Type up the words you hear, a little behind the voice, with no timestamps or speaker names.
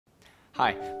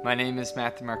Hi, my name is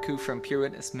Matthew Marcoux from Pure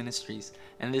Witness Ministries,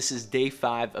 and this is day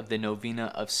 5 of the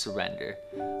Novena of Surrender.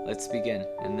 Let's begin.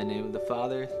 In the name of the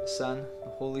Father, the Son, the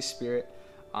Holy Spirit.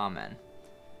 Amen.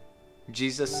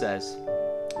 Jesus says,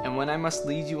 "And when I must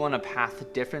lead you on a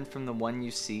path different from the one you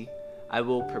see, I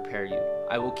will prepare you.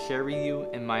 I will carry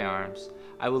you in my arms.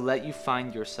 I will let you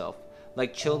find yourself,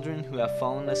 like children who have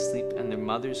fallen asleep in their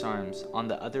mother's arms on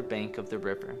the other bank of the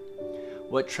river.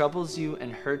 What troubles you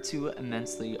and hurts you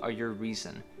immensely are your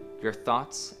reason, your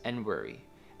thoughts and worry,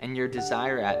 and your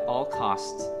desire at all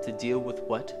costs to deal with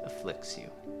what afflicts you."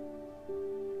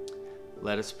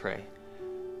 Let us pray.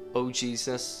 O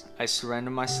Jesus, I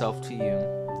surrender myself to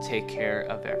you. Take care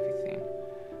of everything.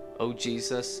 O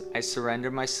Jesus, I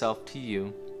surrender myself to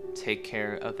you. Take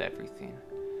care of everything.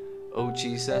 O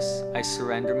Jesus, I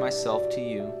surrender myself to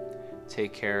you.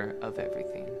 Take care of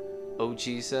everything. O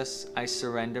Jesus, I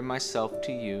surrender myself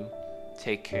to you.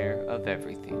 Take care of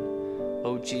everything.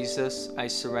 O Jesus, I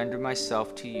surrender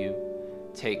myself to you.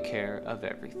 Take care of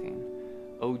everything.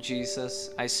 O Jesus,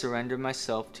 I surrender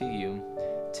myself to you.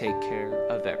 Take care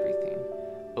of everything.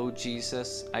 O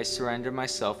Jesus, I surrender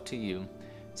myself to you.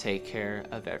 Take care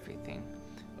of everything.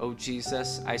 O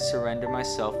Jesus, I surrender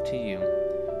myself to you.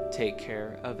 Take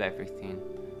care of everything.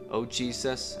 O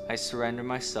Jesus, I surrender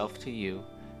myself to you.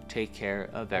 Take care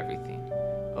of everything.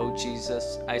 O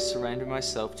Jesus, I surrender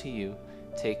myself to you.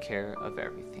 Take care of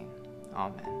everything.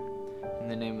 Amen. In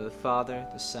the name of the Father,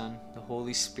 the Son, the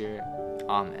Holy Spirit.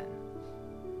 Amen.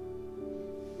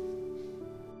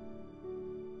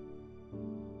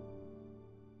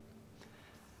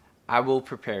 I will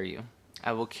prepare you.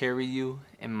 I will carry you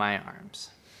in my arms.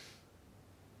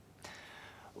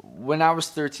 When I was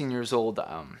 13 years old,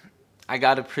 I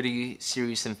got a pretty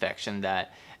serious infection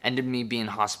that ended me being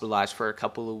hospitalized for a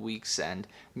couple of weeks and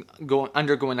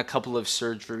undergoing a couple of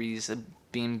surgeries,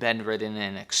 being bedridden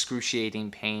in excruciating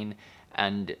pain,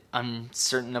 and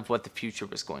uncertain of what the future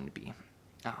was going to be.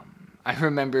 I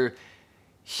remember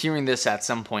hearing this at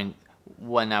some point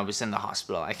when I was in the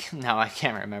hospital. Now I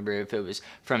can't remember if it was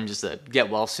from just a get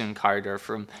well soon card or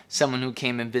from someone who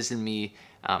came and visited me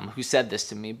who said this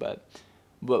to me, but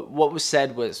what was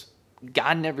said was,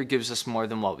 God never gives us more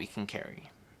than what we can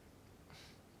carry.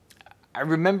 I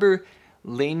remember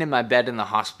laying in my bed in the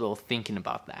hospital thinking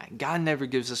about that. God never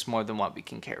gives us more than what we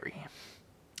can carry.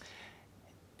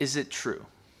 Is it true?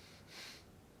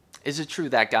 Is it true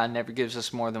that God never gives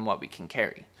us more than what we can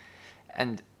carry?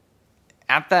 And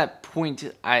at that point,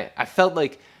 I felt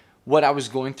like what I was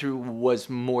going through was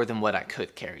more than what I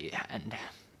could carry. And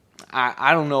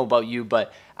I don't know about you,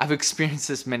 but I've experienced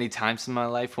this many times in my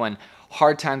life when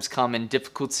hard times come and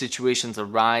difficult situations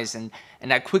arise, and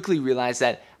I quickly realize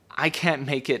that I can't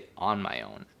make it on my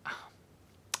own.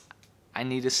 I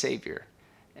need a Savior.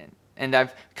 And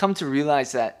I've come to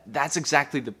realize that that's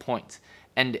exactly the point.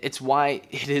 And it's why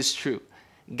it is true.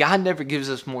 God never gives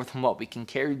us more than what we can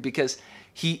carry because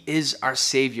He is our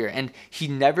Savior, and He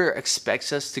never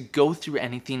expects us to go through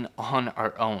anything on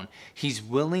our own. He's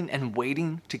willing and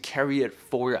waiting to carry it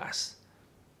for us.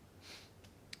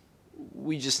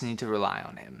 We just need to rely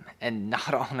on Him and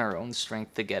not on our own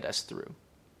strength to get us through.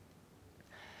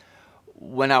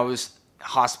 When I was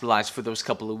hospitalized for those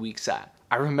couple of weeks,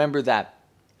 I remember that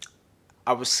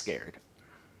I was scared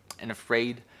and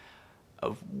afraid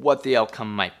of what the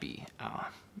outcome might be.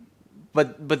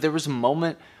 But there was a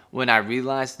moment when I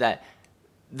realized that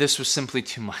this was simply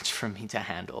too much for me to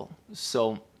handle.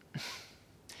 So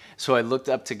I looked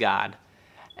up to God,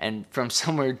 and from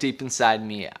somewhere deep inside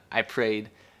me, I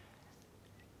prayed,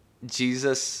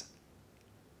 "Jesus,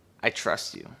 I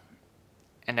trust you,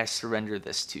 and I surrender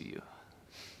this to you."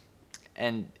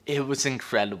 And it was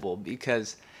incredible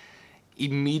because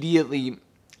immediately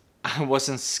I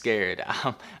wasn't scared.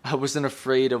 I wasn't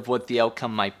afraid of what the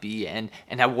outcome might be, and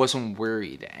I wasn't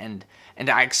worried. And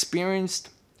I experienced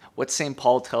what St.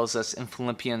 Paul tells us in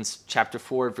Philippians chapter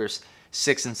 4, verse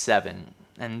 6 and 7.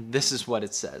 And this is what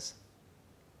it says.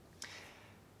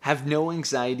 "Have no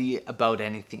anxiety about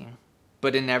anything,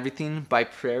 but in everything by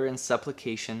prayer and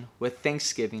supplication with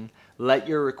thanksgiving let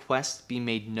your requests be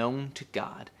made known to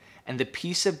God. And the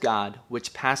peace of God,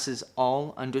 which passes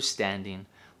all understanding,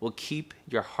 will keep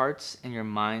your hearts and your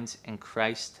minds in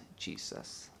Christ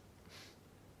Jesus."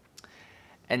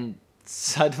 And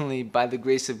suddenly, by the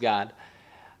grace of God,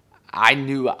 I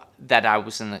knew that I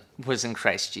was in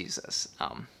Christ Jesus.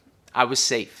 I was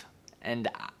safe, and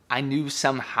I knew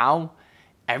somehow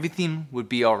everything would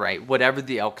be all right, whatever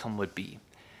the outcome would be.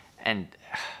 And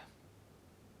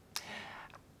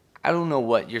I don't know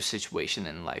what your situation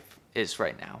in life is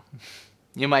right now.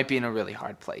 You might be in a really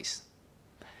hard place.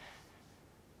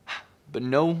 But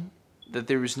know that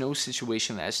there is no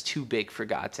situation that is too big for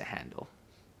God to handle.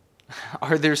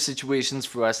 Are there situations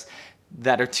for us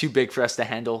that are too big for us to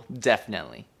handle?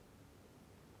 Definitely.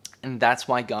 And that's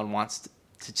why God wants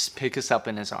to just pick us up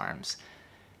in his arms.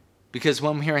 Because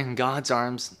when we're in God's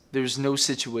arms, there's no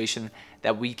situation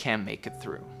that we can't make it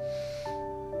through.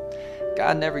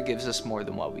 God never gives us more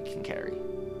than what we can carry,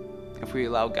 if we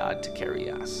allow God to carry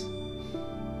us.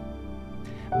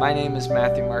 My name is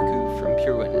Matthew Marcoux from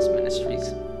Pure Witness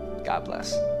Ministries. God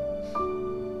bless.